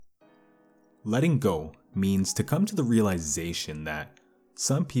Letting go means to come to the realization that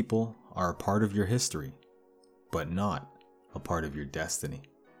some people are a part of your history, but not a part of your destiny.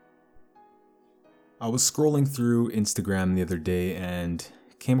 I was scrolling through Instagram the other day and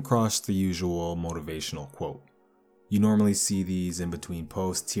came across the usual motivational quote. You normally see these in between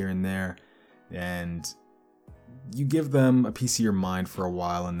posts here and there, and you give them a piece of your mind for a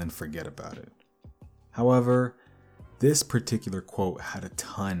while and then forget about it. However, this particular quote had a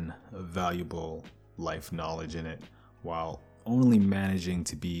ton of valuable life knowledge in it, while only managing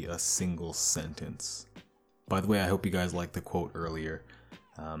to be a single sentence. By the way, I hope you guys liked the quote earlier.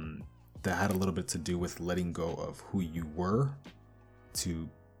 That had a little bit to do with letting go of who you were to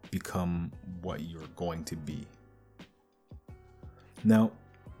become what you're going to be. Now,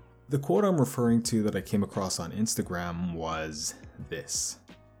 the quote I'm referring to that I came across on Instagram was this: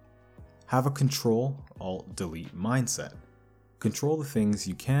 have a Control-Alt-Delete mindset. Control the things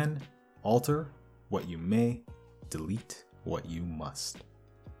you can, alter what you may, delete what you must.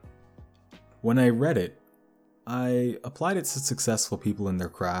 When I read it, I applied it to successful people in their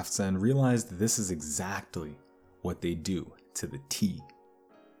crafts and realized that this is exactly what they do to the T.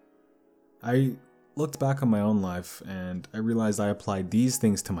 I looked back on my own life and I realized I applied these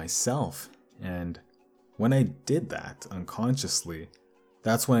things to myself, and when I did that unconsciously,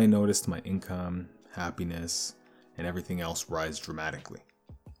 that's when I noticed my income, happiness, and everything else rise dramatically.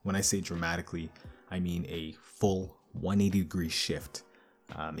 When I say dramatically, I mean a full 180-degree shift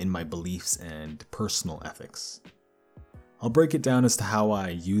in my beliefs and personal ethics. I'll break it down as to how I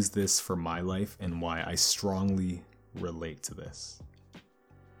use this for my life and why I strongly relate to this.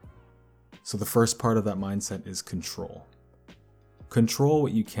 So the first part of that mindset is control. Control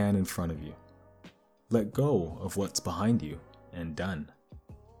what you can in front of you. Let go of what's behind you and done.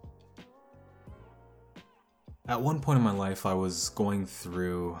 At one point in my life, I was going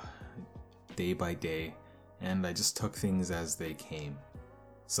through day by day, and I just took things as they came.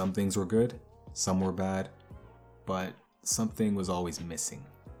 Some things were good, some were bad, but something was always missing,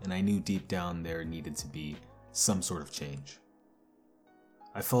 and I knew deep down there needed to be some sort of change.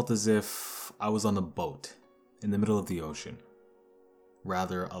 I felt as if I was on a boat in the middle of the ocean,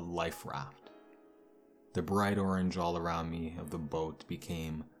 rather a life raft. The bright orange all around me of the boat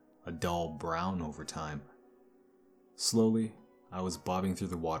became a dull brown over time. Slowly, I was bobbing through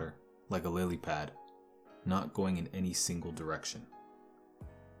the water like a lily pad, not going in any single direction.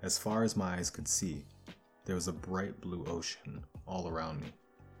 As far as my eyes could see, there was a bright blue ocean all around me.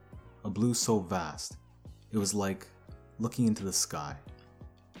 A blue so vast, it was like looking into the sky.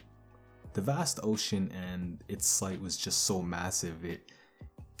 The vast ocean and its sight was just so massive, it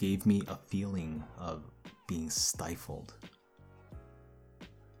gave me a feeling of being stifled.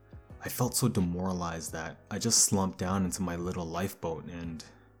 I felt so demoralized that I just slumped down into my little lifeboat and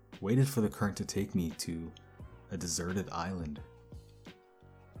waited for the current to take me to a deserted island.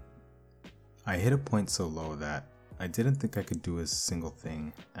 I hit a point so low that I didn't think I could do a single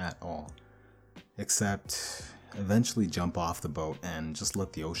thing at all, except eventually jump off the boat and just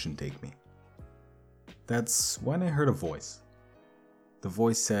let the ocean take me. That's when I heard a voice. The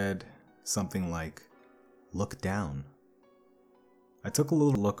voice said something like, "Look down." I took a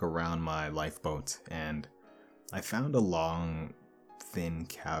little look around my lifeboat and I found a long, thin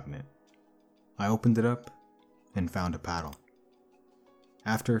cabinet. I opened it up and found a paddle.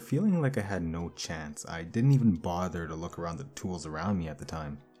 After feeling like I had no chance, I didn't even bother to look around the tools around me at the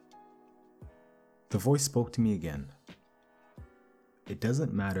time. The voice spoke to me again. It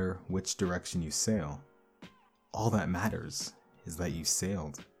doesn't matter which direction you sail. All that matters is that you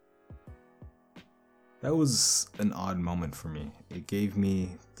sailed. That was an odd moment for me. It gave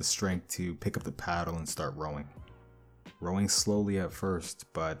me the strength to pick up the paddle and start rowing. Rowing slowly at first,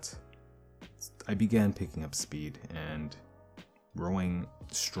 but I began picking up speed and rowing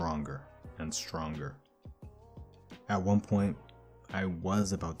stronger and stronger. At one point, I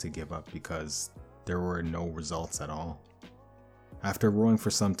was about to give up because there were no results at all. After rowing for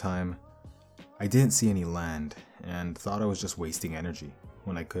some time, I didn't see any land and thought I was just wasting energy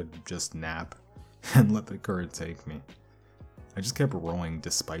when I could just nap and let the current take me. I just kept rowing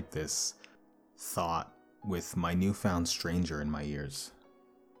despite this thought with my newfound stranger in my ears.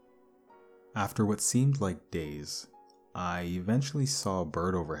 After what seemed like days, I eventually saw a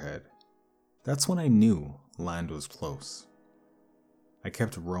bird overhead. That's when I knew land was close. I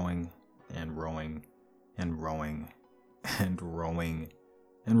kept rowing and rowing and rowing and rowing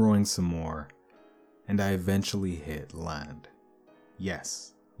and rowing some more, and I eventually hit land.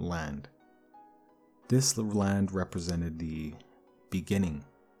 Yes, land. This land represented the beginning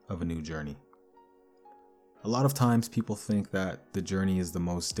of a new journey. A lot of times people think that the journey is the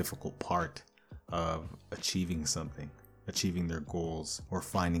most difficult part, of achieving something, achieving their goals, or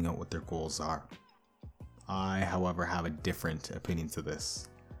finding out what their goals are. I, however, have a different opinion to this.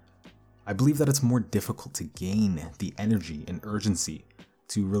 I believe that it's more difficult to gain the energy and urgency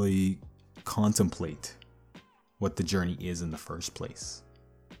to really contemplate what the journey is in the first place.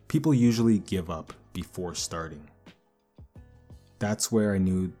 People usually give up before starting. That's where I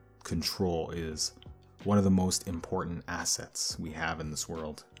knew control is one of the most important assets we have in this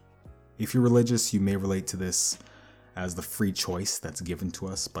world. If you're religious, you may relate to this as the free choice that's given to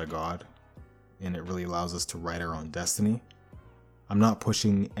us by God, and it really allows us to write our own destiny. I'm not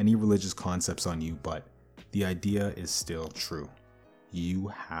pushing any religious concepts on you, but the idea is still true. You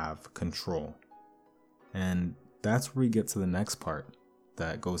have control. And that's where we get to the next part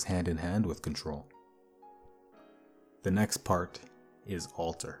that goes hand in hand with control. The next part is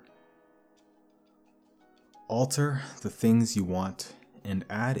alter. Alter the things you want and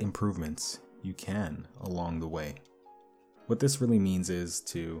add improvements you can along the way. What this really means is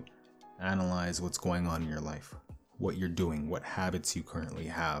to analyze what's going on in your life, what you're doing, what habits you currently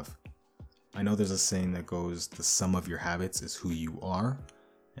have. I know there's a saying that goes, the sum of your habits is who you are,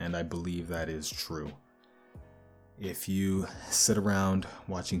 and I believe that is true. If you sit around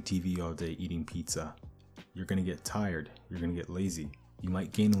watching TV all day eating pizza, you're going to get tired, you're going to get lazy, you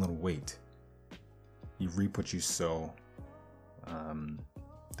might gain a little weight. You reap what you sow.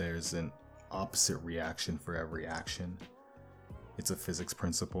 There's an opposite reaction for every action. It's a physics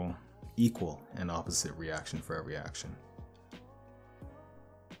principle. Equal and opposite reaction for every action.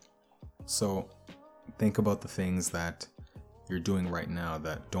 So think about the things that you're doing right now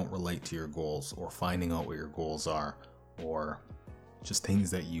that don't relate to your goals, or finding out what your goals are, or just things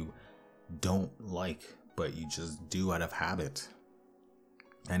that you don't like but you just do out of habit.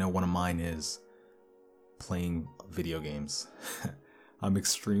 I know one of mine is playing video games. I'm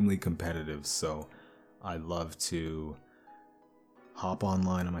extremely competitive, so I love to hop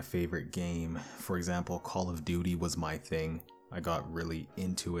online on my favorite game. For example, Call of Duty was my thing. I got really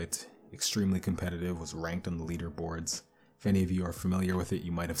into it. Extremely competitive, was ranked on the leaderboards. If any of you are familiar with it,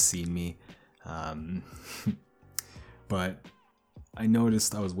 you might have seen me. But I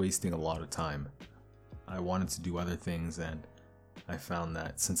noticed I was wasting a lot of time. I wanted to do other things, and I found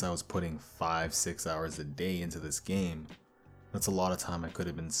that since I was putting 5-6 hours a day into this game, that's a lot of time that could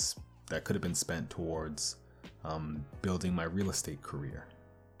have been spent towards building my real estate career,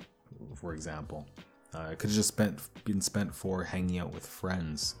 for example. It could have just been spent for hanging out with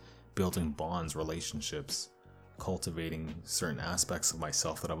friends, building bonds, relationships, cultivating certain aspects of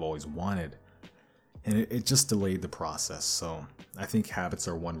myself that I've always wanted. And it just delayed the process. So I think habits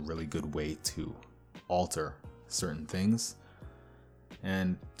are one really good way to alter certain things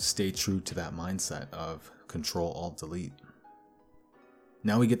and stay true to that mindset of Control, Alt, Delete.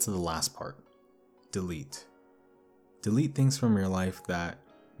 Now we get to the last part. Delete. Delete things from your life that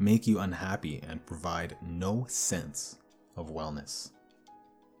make you unhappy and provide no sense of wellness.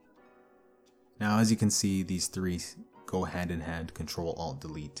 Now, as you can see, these three go hand in hand, Control, Alt,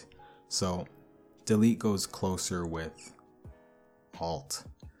 Delete. So, Delete goes closer with Alt.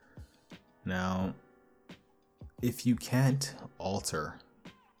 Now, if you can't alter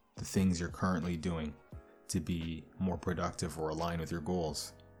the things you're currently doing to be more productive or align with your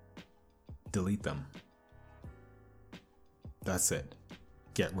goals, delete them. That's it.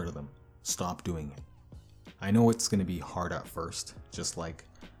 Get rid of them. Stop doing it. I know it's going to be hard at first, just like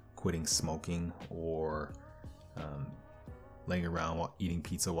quitting smoking or laying around eating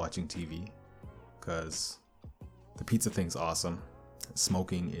pizza, watching TV, because the pizza thing's awesome.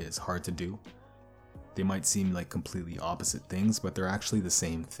 Smoking is hard to do. They might seem like completely opposite things, but they're actually the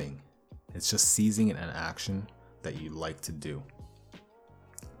same thing. It's just seizing an action that you like to do.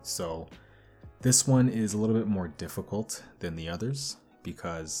 So this one is a little bit more difficult than the others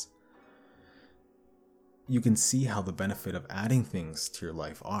because you can see how the benefit of adding things to your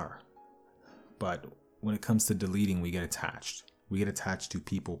life are. But when it comes to deleting, we get attached. We get attached to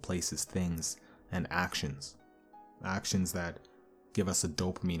people, places, things, and actions. Actions that give us a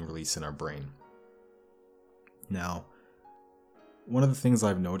dopamine release in our brain. Now, one of the things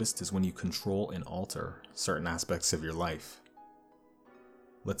I've noticed is when you control and alter certain aspects of your life,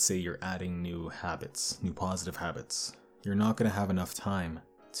 let's say you're adding new habits, new positive habits, you're not going to have enough time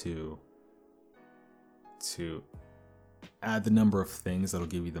to add the number of things that'll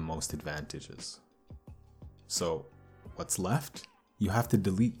give you the most advantages. So what's left? You have to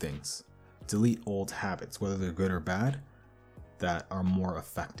delete things. Delete old habits, whether they're good or bad, that are more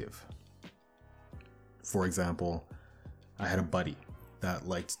effective. For example, I had a buddy that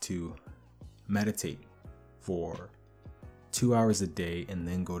liked to meditate for 2 hours a day and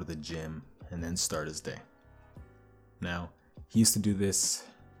then go to the gym and then start his day. Now, he used to do this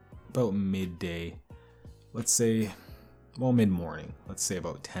about midday, mid-morning, let's say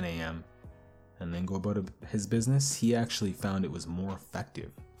about 10 a.m., and then go about his business. He actually found it was more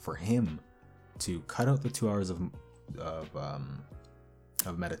effective for him to cut out the 2 hours of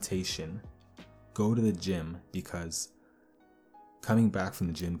meditation, go to the gym, because coming back from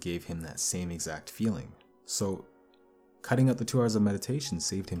the gym gave him that same exact feeling. So cutting out the 2 hours of meditation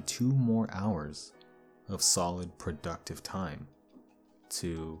saved him 2 more hours of solid, productive time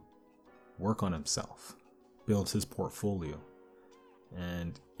to work on himself, build his portfolio.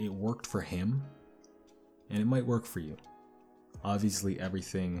 And it worked for him, and it might work for you. Obviously,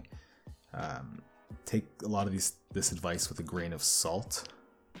 everything, take a lot of this advice with a grain of salt.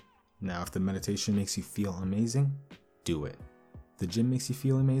 Now, if the meditation makes you feel amazing, do it. If the gym makes you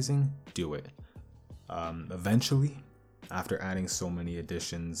feel amazing, do it. Eventually, after adding so many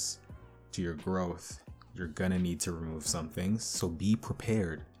additions to your growth, you're gonna need to remove some things. So be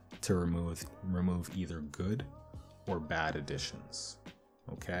prepared to remove either good or bad additions.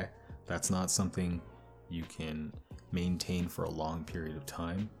 Okay? That's not something you can maintain for a long period of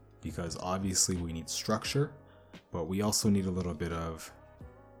time, because obviously we need structure, but we also need a little bit of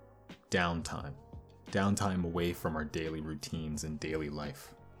downtime away from our daily routines and daily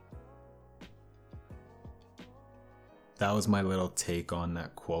life. That was my little take on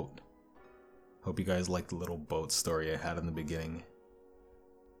that quote. Hope you guys liked the little boat story I had in the beginning.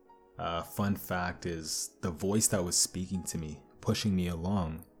 Fun fact is, the voice that was speaking to me, pushing me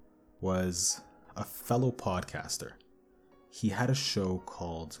along, was a fellow podcaster. He had a show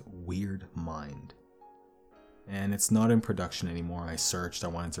called Weird Mind. And it's not in production anymore. I searched, I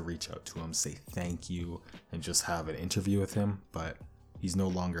wanted to reach out to him, say thank you, and just have an interview with him, but he's no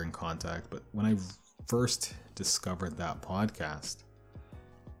longer in contact. But when I first discovered that podcast,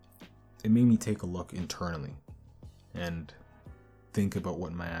 it made me take a look internally and think about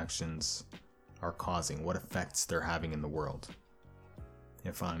what my actions are causing, what effects they're having in the world.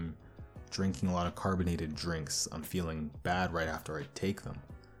 If I'm drinking a lot of carbonated drinks, I'm feeling bad right after I take them.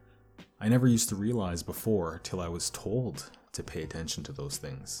 I never used to realize before till I was told to pay attention to those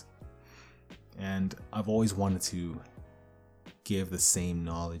things. And I've always wanted to give the same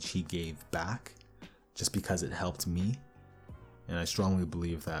knowledge he gave back, just because it helped me. And I strongly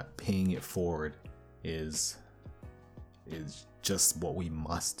believe that paying it forward is just what we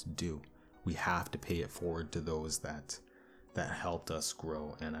must do. We have to pay it forward to those that helped us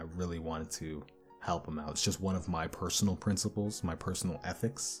grow, and I really wanted to help them out. It's just one of my personal principles, my personal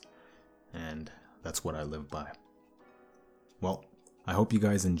ethics, and that's what I live by. Well, I hope you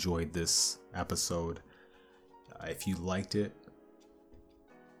guys enjoyed this episode. If you liked it,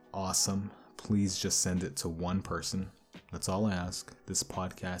 awesome. Please just send it to one person. That's all I ask. This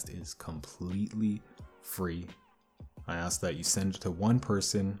podcast is completely free. I ask that you send it to one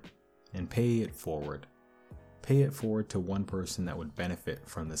person and pay it forward. Pay it forward to one person that would benefit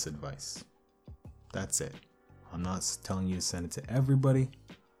from this advice. That's it. I'm not telling you to send it to everybody.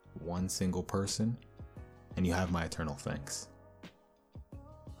 One single person, and you have my eternal thanks.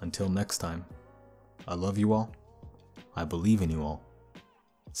 Until next time, I love you all. I believe in you all.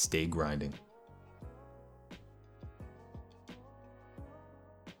 Stay grinding.